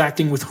is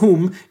transacting with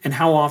whom and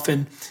how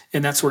often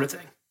and that sort of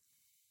thing.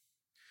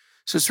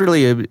 So it's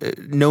really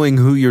knowing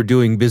who you're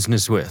doing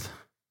business with.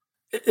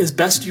 As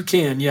best you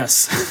can,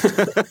 yes.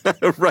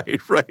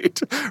 Right.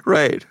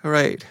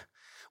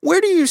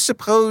 Where do you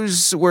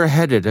suppose we're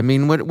headed? I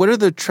mean, what are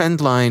the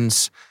trend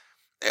lines?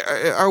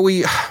 Are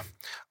we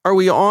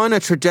on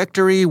a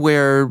trajectory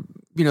where,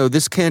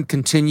 this can't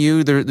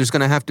continue? There's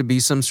going to have to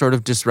be some sort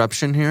of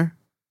disruption here?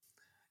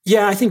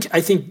 Yeah,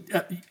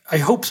 I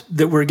hope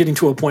that we're getting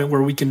to a point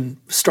where we can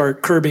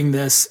start curbing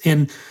this.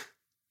 And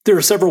there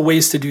are several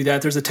ways to do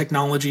that. There's a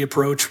technology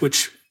approach,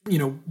 which,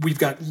 we've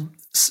got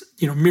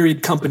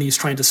myriad companies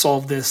trying to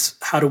solve this.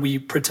 How do we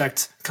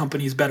protect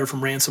companies better from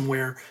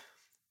ransomware?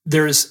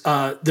 There's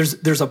a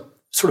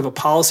sort of a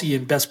policy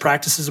and best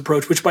practices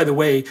approach, which, by the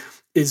way,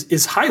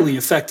 is highly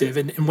effective.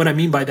 And what I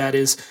mean by that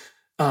is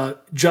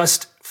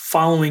just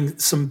following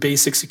some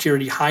basic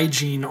security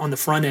hygiene on the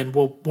front end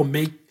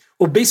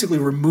will basically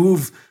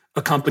remove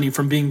a company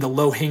from being the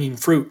low-hanging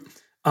fruit.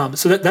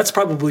 So that's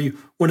probably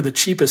one of the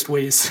cheapest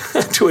ways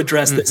to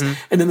address this.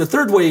 And then the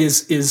third way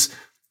is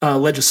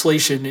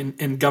legislation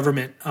and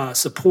government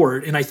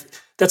support. And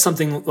that's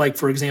something like,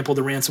 for example,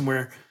 the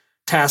ransomware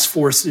task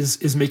force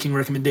is making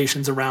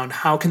recommendations around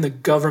how can the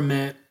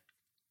government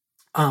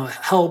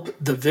help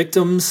the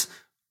victims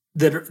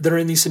that are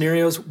in these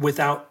scenarios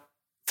without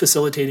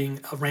facilitating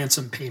a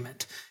ransom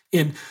payment.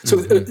 And so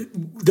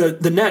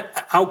the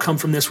net outcome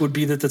from this would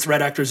be that the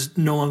threat actors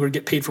no longer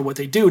get paid for what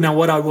they do. Now,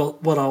 what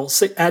I'll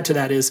add to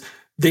that is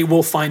they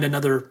will find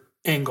another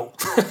angle.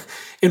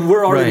 And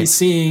we're already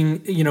seeing,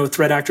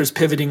 threat actors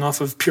pivoting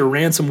off of pure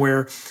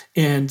ransomware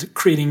and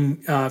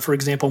creating, for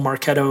example,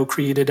 Marketo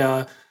created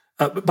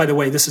by the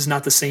way, this is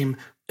not the same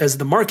as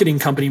the marketing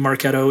company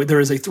Marketo. There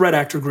is a threat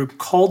actor group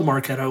called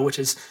Marketo, which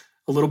is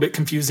a little bit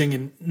confusing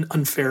and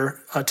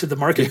unfair to the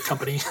marketing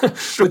company.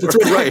 With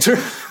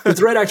the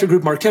threat actor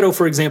group, Marketo,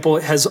 for example,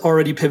 has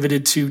already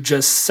pivoted to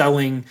just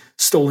selling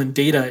stolen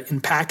data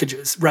in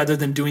packages rather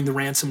than doing the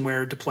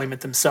ransomware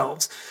deployment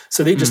themselves.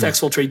 So they just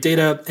exfiltrate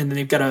data, and then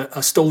they've got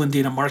a stolen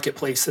data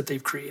marketplace that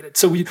they've created.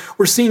 So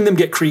we're seeing them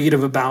get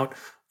creative about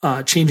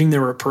changing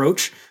their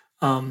approach.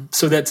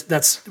 So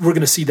that's we're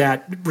going to see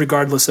that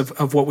regardless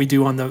of what we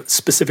do on the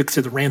specific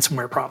to the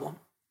ransomware problem.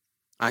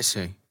 I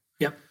see.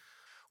 Yep.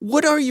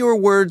 What are your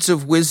words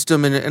of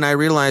wisdom? And I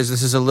realize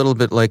this is a little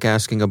bit like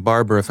asking a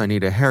barber if I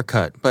need a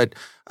haircut, but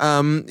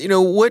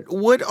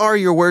what are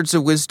your words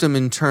of wisdom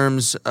in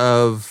terms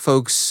of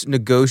folks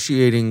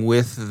negotiating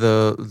with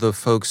the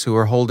folks who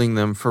are holding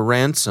them for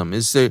ransom?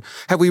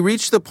 Have we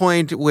reached the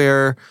point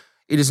where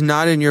it is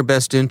not in your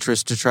best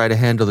interest to try to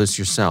handle this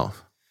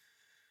yourself?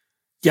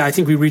 Yeah, I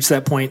think we reached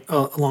that point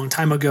a long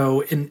time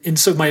ago. And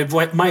so my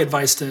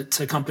advice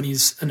to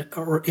companies and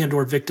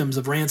or victims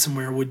of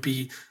ransomware would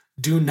be,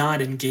 do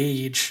not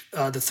engage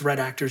the threat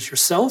actors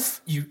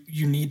yourself.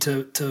 You need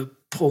to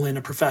pull in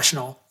a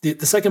professional.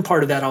 The second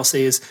part of that I'll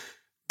say is,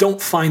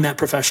 don't find that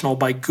professional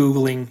by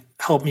Googling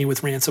help me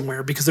with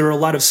ransomware, because there are a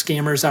lot of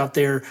scammers out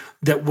there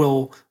that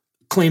will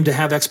claim to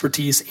have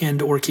expertise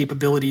and or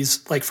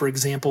capabilities, like, for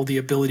example, the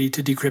ability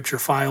to decrypt your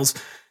files,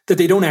 that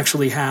they don't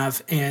actually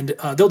have, and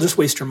they'll just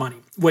waste your money.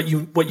 What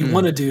you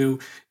want to do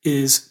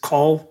is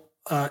call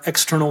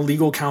external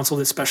legal counsel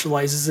that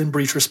specializes in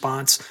breach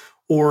response,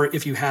 or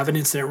if you have an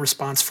incident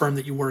response firm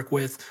that you work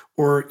with,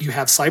 or you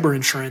have cyber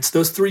insurance.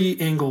 Those three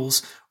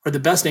angles are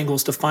the best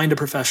angles to find a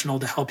professional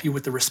to help you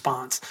with the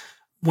response.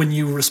 When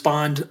you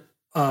respond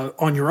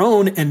on your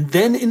own and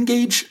then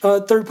engage a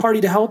third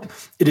party to help,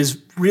 it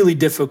is really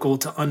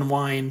difficult to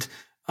unwind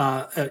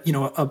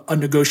a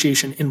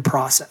negotiation in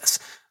process.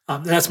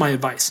 That's my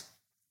advice.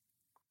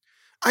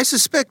 I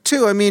suspect,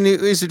 too, I mean,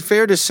 is it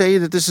fair to say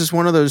that this is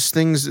one of those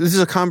things, this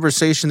is a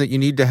conversation that you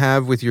need to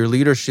have with your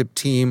leadership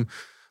team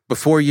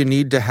before you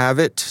need to have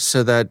it,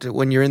 so that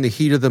when you're in the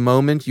heat of the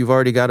moment, you've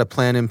already got a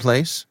plan in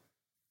place?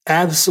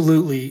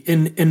 Absolutely.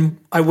 And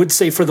I would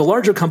say for the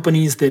larger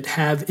companies that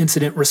have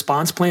incident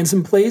response plans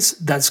in place,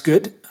 that's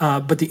good.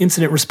 But the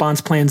incident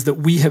response plans that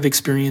we have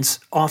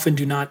experienced often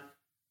do not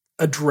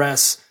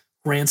address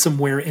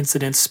ransomware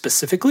incidents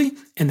specifically,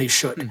 and they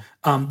should.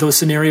 Those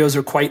scenarios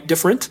are quite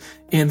different,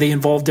 and they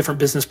involve different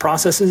business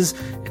processes,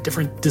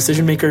 different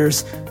decision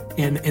makers,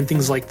 and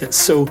things like this.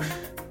 So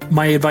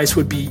my advice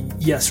would be,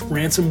 yes,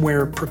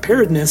 ransomware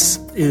preparedness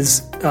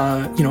is,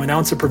 an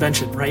ounce of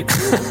prevention, right?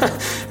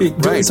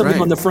 Doing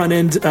something on the front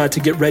end to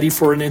get ready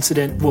for an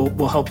incident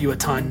will help you a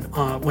ton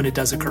when it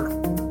does occur.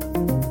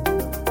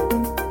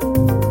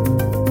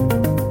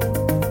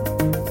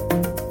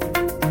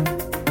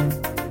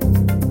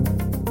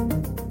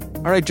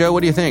 All right, Joe, what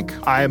do you think?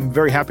 I am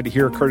very happy to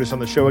hear Curtis on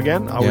the show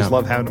again. I always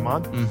love having him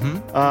on.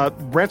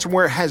 Mm-hmm.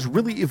 Ransomware has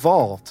really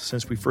evolved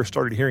since we first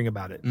started hearing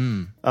about it.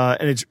 And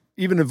it's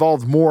even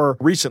evolved more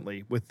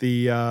recently with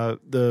the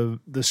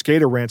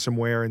SCADA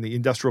ransomware and the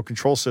industrial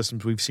control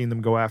systems we've seen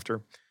them go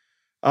after.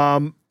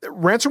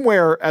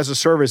 Ransomware as a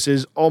service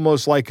is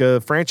almost like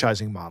a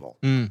franchising model.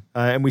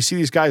 And we see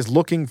these guys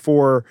looking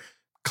for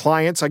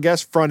clients, I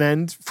guess, front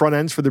ends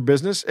for their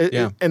business.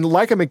 And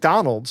like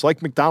McDonald's,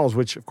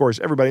 which of course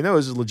everybody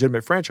knows is a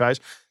legitimate franchise,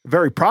 a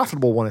very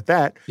profitable one at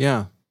that.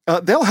 Yeah.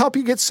 They'll help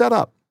you get set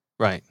up.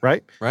 Right.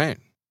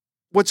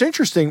 What's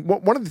interesting,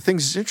 one of the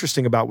things that's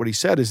interesting about what he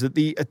said is that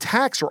the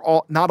attacks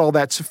are not all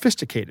that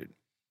sophisticated.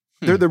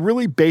 They're the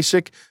really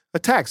basic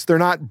attacks. They're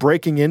not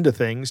breaking into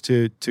things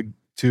they're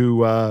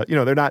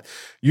not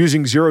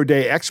using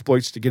zero-day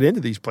exploits to get into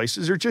these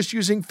places. They're just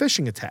using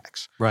phishing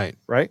attacks. Right.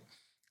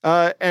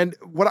 And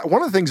one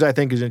of the things I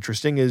think is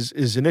interesting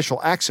is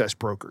initial access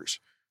brokers,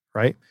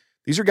 right?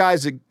 These are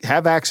guys that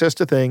have access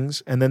to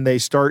things, and then they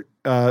start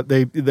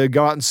they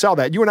go out and sell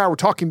that. You and I were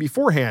talking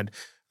beforehand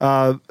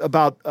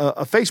about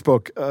a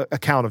Facebook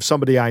account of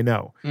somebody I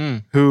know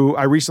who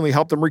I recently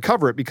helped them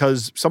recover it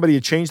because somebody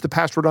had changed the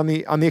password on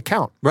the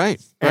account.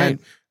 Right. And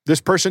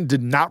this person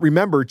did not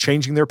remember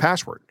changing their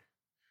password.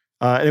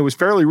 And it was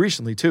fairly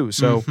recently too.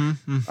 So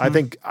I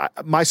think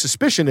my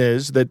suspicion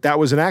is that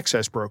was an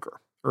access broker.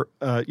 Or,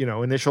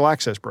 initial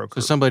access broker.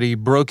 So somebody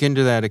broke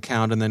into that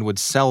account and then would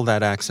sell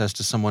that access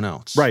to someone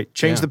else. Right.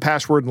 Change the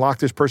password and lock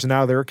this person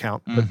out of their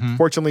account. But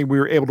fortunately, we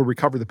were able to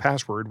recover the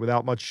password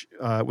without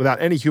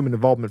any human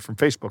involvement from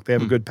Facebook. They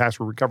have a good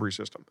password recovery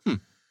system.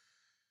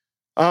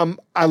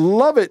 I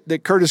love it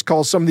that Curtis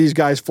calls some of these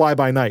guys fly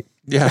by night.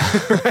 Yeah.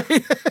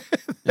 Right?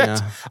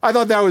 I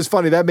thought that was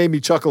funny. That made me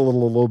chuckle a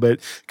little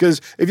bit because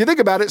if you think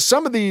about it,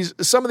 some of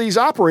these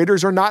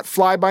operators are not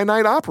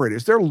fly-by-night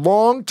operators. They're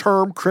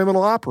long-term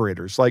criminal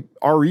operators like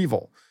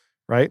REvil,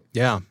 right?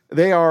 Yeah.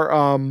 They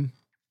are.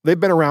 They've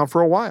been around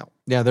for a while.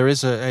 Yeah, there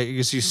is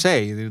as you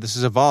say, this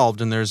has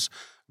evolved, and there's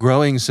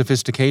growing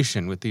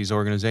sophistication with these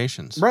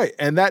organizations. Right,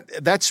 and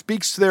that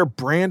speaks to their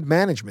brand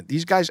management.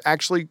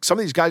 Some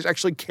of these guys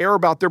actually care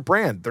about their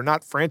brand. They're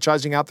not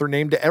franchising out their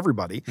name to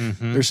everybody.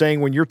 They're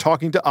saying when you're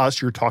talking to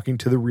us, you're talking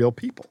to the real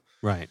people.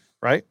 Right.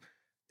 Right?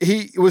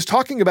 he was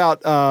talking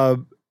about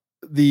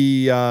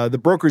the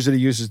brokers that he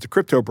uses, the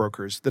crypto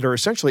brokers that are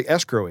essentially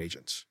escrow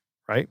agents,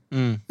 right?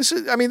 This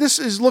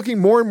is looking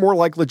more and more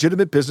like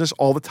legitimate business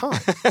all the time,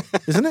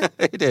 isn't it?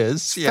 It is.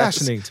 It's yes.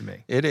 fascinating to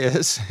me. It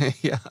is.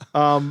 Yeah.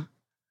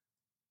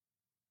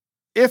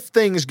 If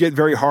things get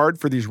very hard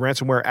for these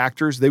ransomware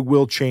actors, they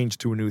will change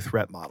to a new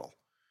threat model.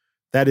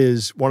 That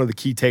is one of the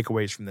key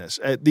takeaways from this.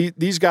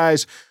 These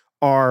guys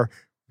are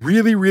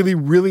really, really,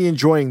 really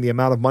enjoying the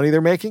amount of money they're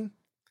making.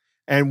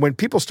 And when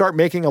people start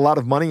making a lot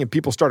of money and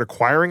people start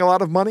acquiring a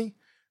lot of money,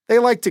 they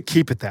like to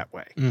keep it that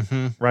way,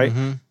 right?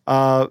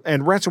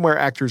 And ransomware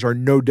actors are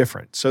no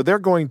different. So they're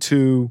going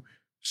to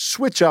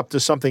switch up to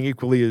something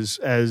equally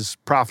as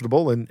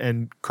profitable.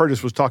 And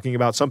Curtis was talking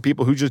about some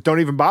people who just don't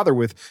even bother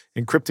with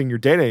encrypting your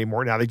data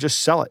anymore. Now they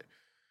just sell it.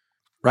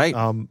 Right.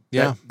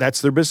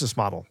 That's their business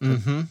model.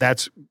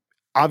 That's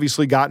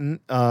obviously gotten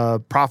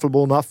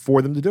profitable enough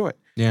for them to do it.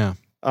 Yeah.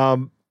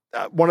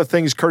 One of the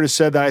things Curtis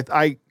said that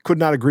I could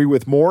not agree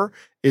with more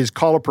is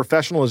call a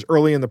professional as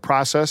early in the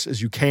process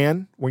as you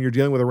can when you're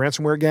dealing with a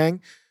ransomware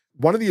gang.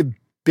 One of the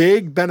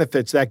big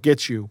benefits that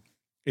gets you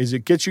is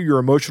it gets you your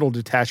emotional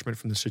detachment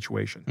from the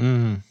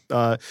situation.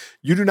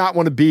 You do not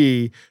want to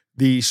be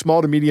the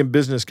small to medium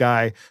business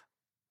guy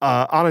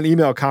on an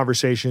email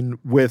conversation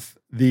with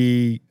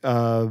the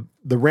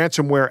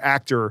ransomware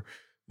actor,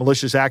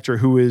 malicious actor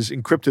who has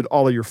encrypted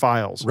all of your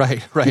files.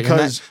 Right.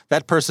 Because and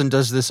that person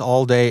does this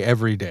all day,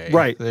 every day.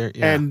 Right.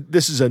 And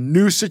this is a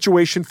new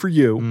situation for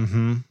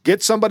you.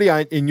 Get somebody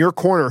in your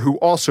corner who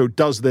also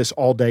does this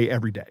all day,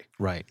 every day.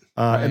 Right.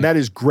 And that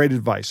is great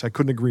advice. I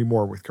couldn't agree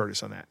more with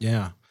Curtis on that.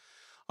 Yeah.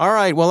 All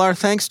right. Well, our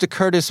thanks to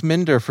Curtis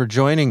Minder for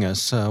joining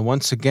us.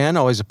 Once again,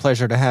 always a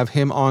pleasure to have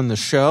him on the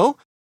show.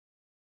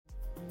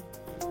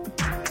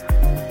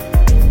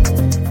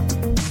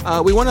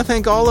 We want to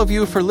thank all of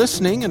you for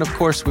listening, and of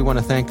course, we want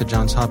to thank the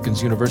Johns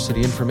Hopkins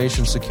University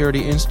Information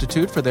Security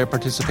Institute for their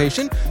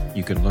participation.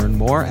 You can learn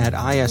more at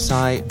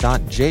isi.jhu.edu.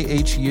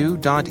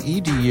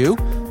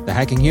 The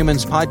Hacking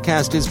Humans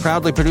podcast is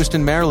proudly produced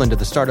in Maryland at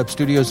the startup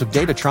studios of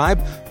Data Tribe,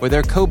 where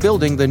they're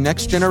co-building the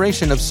next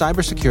generation of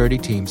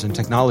cybersecurity teams and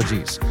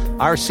technologies.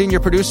 Our senior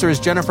producer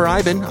is Jennifer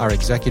Iben. Our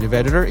executive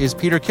editor is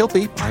Peter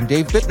Kilpie. I'm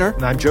Dave Bittner.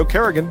 And I'm Joe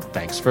Kerrigan.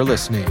 Thanks for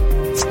listening.